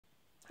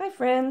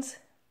friends.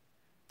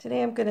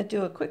 Today I'm going to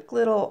do a quick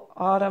little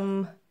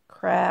autumn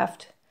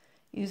craft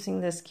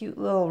using this cute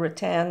little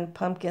rattan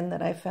pumpkin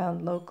that I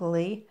found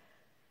locally.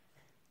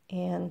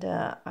 And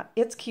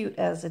it's cute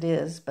as it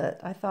is, but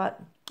I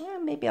thought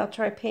maybe I'll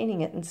try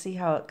painting it and see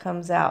how it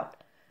comes out.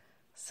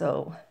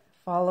 So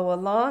follow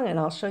along and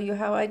I'll show you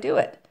how I do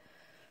it.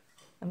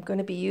 I'm going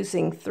to be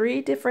using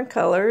 3 different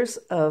colors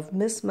of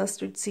Miss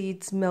Mustard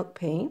Seeds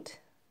MilkPaint.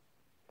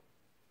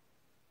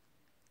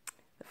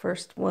 The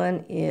first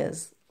one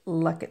is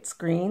Luckett's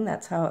green.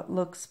 That's how it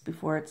looks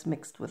before it's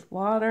mixed with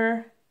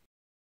water.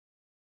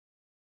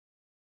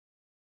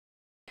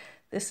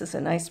 This is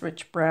a nice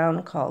rich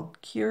brown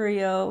called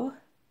Curio.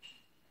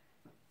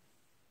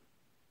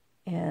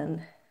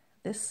 And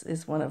this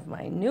is one of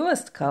my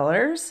newest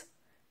colors,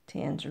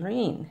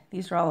 Tangerine.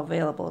 These are all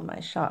available in my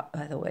shop,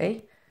 by the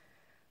way,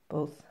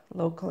 both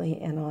locally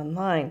and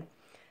online.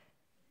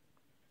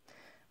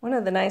 One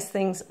of the nice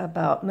things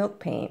about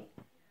MilkPaint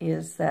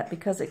is that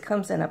because it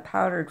comes in a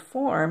powdered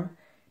form,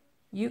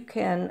 you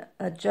can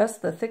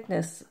adjust the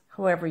thickness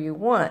however you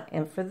want.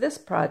 And for this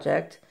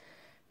project,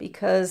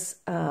 because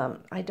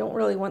I don't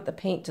really want the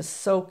paint to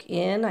soak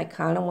in, I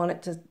kind of want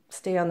it to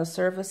stay on the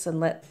surface and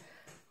let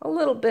a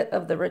little bit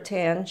of the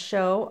rattan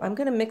show, I'm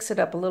going to mix it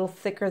up a little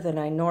thicker than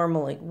I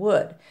normally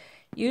would.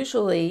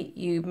 Usually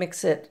you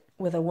mix it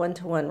with a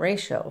 1-to-1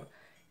 ratio,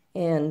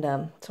 and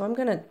so I'm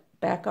going to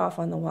back off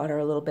on the water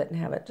a little bit and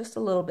have it just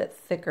a little bit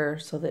thicker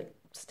so that it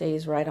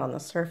stays right on the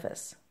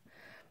surface.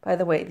 By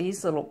the way,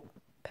 these little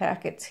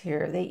packets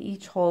here, they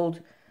each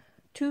hold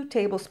 2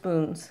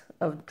 tablespoons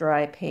of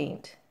dry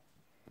paint,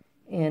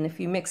 and if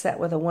you mix that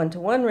with a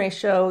 1-to-1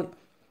 ratio,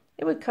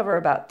 it would cover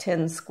about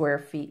 10 square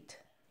feet.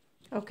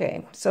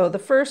 Okay, so the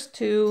first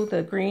 2,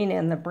 the green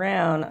and the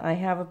brown, I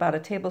have about a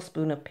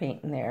tablespoon of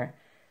paint in there.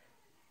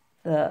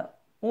 The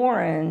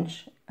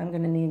orange, I'm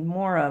going to need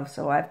more of,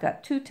 so I've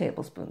got 2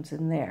 tablespoons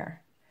in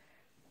there.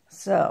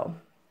 So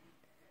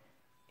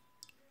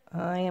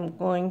I am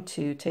going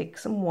to take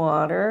some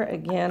water.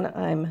 Again,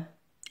 I'm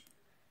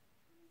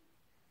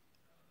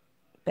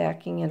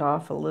backing it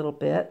off a little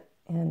bit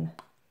and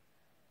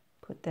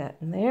put that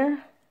in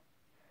there.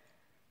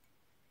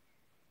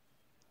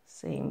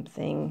 Same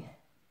thing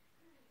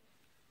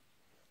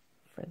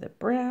for the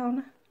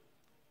brown.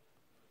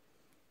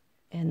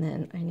 And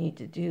then I need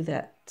to do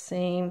that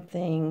same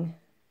thing,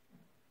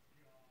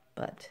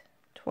 but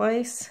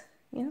twice.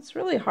 Yeah, it's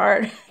really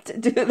hard to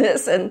do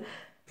this and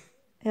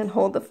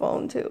hold the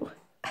phone too.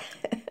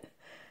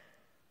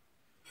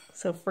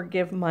 So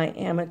forgive my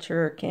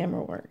amateur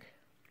camera work.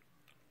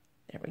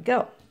 There we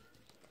go.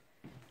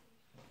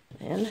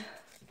 And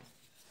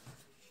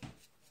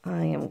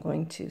I am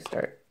going to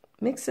start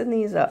mixing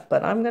these up,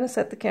 but I'm going to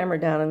set the camera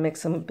down and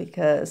mix them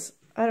because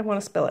I don't want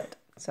to spill it.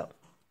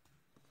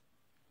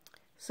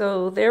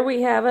 So there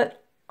we have it,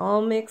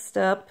 all mixed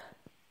up.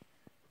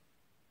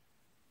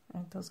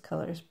 Aren't those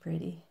colors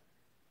pretty?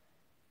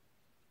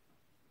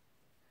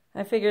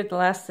 I figured the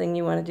last thing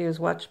you want to do is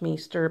watch me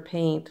stir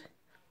paint.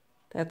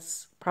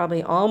 That's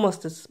probably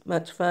almost as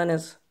much fun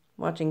as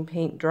watching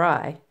paint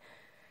dry.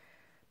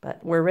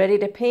 But we're ready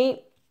to paint.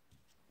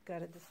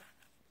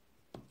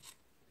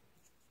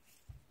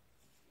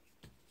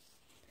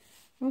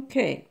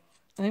 Okay,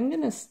 I'm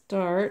going to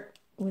start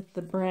with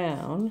the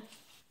brown.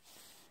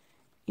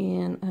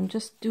 And I'm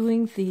just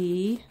doing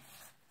the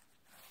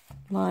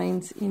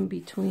lines in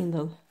between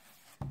the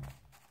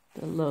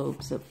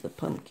lobes of the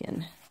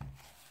pumpkin.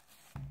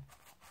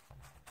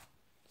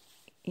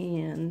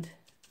 And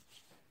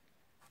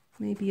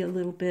maybe a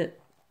little bit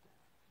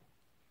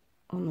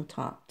on the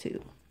top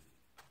too,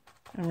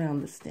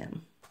 around the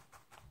stem.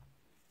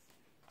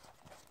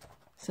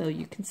 So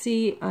you can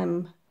see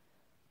I'm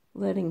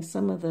letting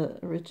some of the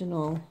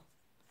original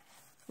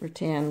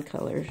rattan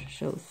color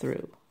show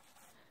through.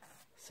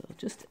 So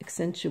just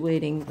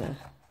accentuating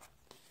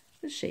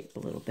the shape a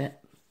little bit.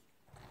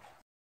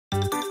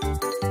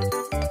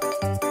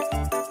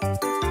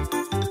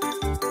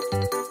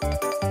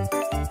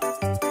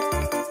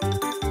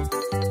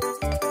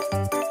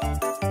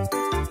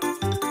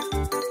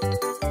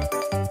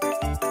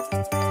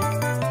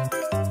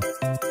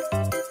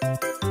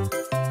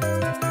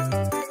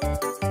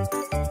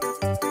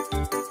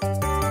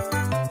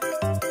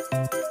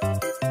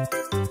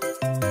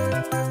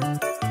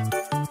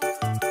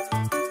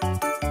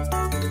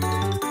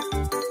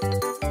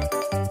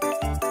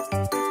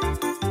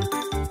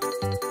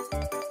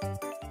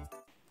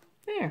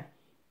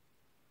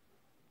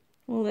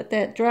 We'll let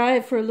that dry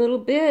for a little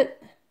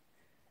bit.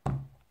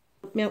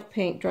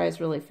 MilkPaint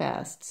dries really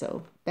fast,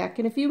 so back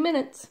in a few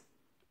minutes.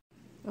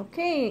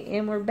 Okay,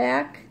 and we're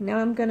back. Now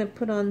I'm going to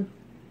put on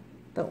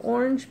the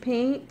orange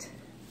paint.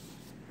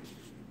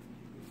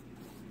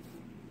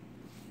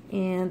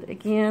 And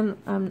again,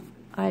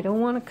 I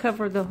don't want to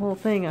cover the whole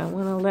thing. I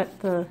want to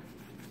let the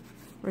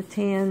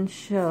rattan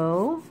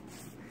show.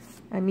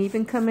 I'm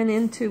even coming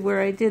into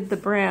where I did the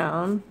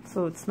brown,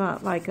 so it's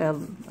not like a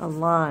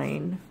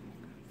line.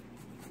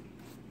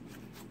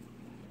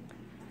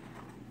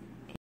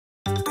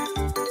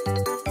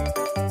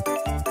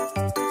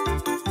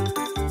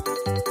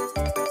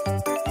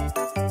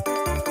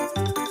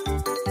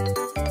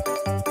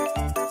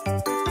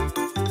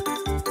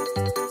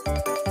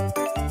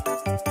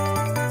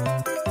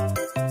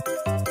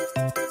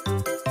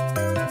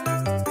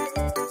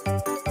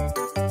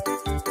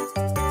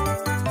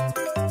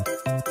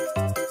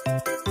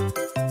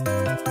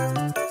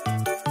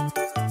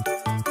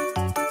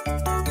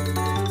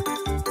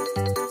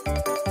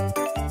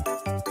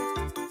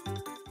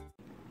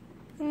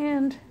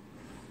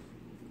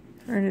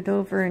 turn it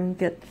over and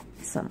get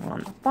some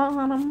on the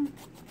bottom.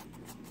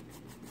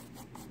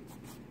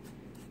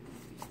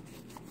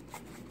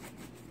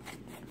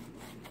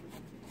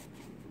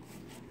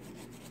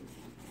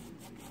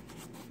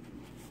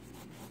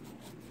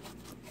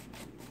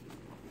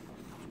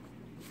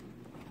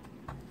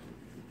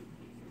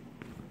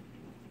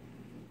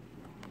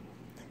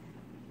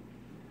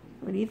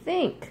 What do you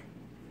think?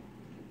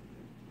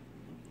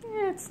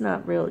 It's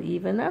not real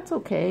even. That's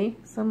okay.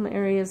 Some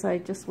areas I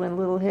just went a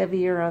little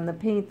heavier on the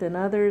paint than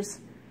others.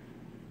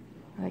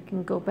 I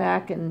can go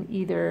back and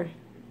either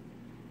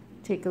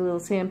take a little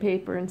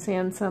sandpaper and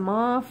sand some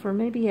off, or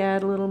maybe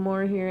add a little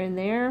more here and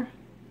there.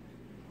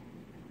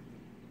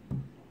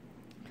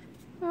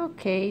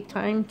 Okay,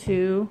 time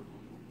to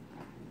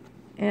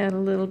add a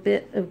little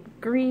bit of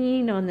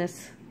green on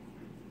this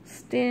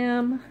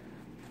stem.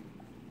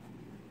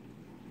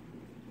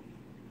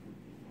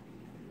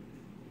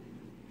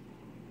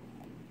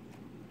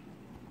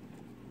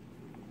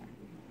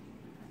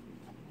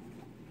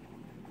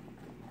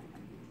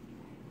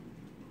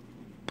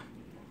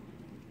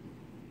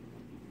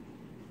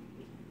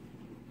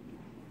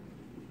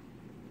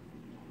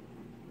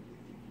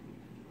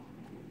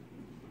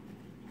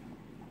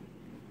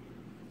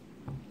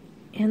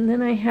 And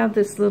then I have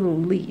this little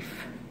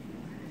leaf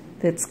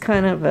that's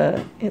kind of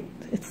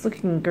it's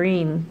looking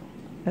green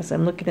as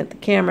I'm looking at the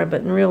camera,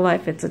 but in real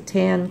life it's a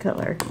tan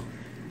color.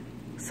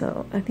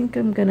 So I think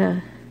I'm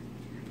gonna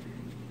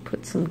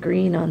put some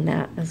green on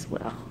that as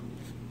well.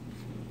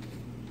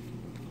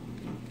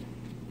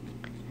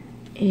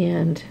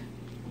 And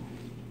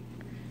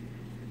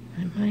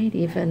I might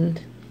even,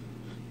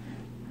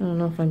 I don't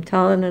know if I'm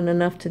talented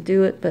enough to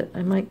do it, but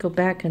I might go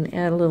back and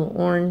add a little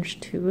orange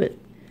to it.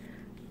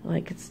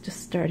 Like it's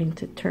just starting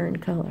to turn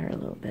color a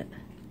little bit.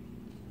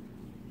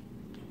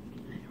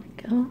 There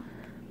we go.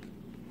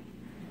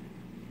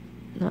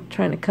 Not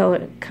trying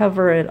to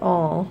cover it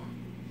all,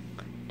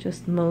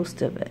 just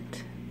most of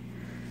it.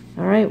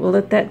 All right, we'll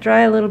let that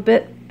dry a little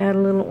bit, add a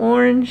little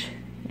orange,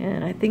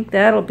 and I think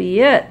that'll be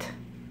it.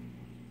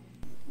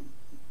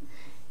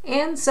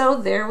 And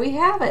so there we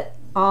have it,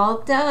 all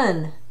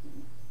done.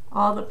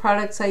 All the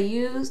products I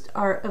used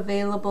are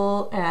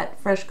available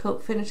at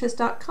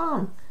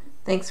freshcoatfinishes.com.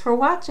 Thanks for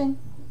watching.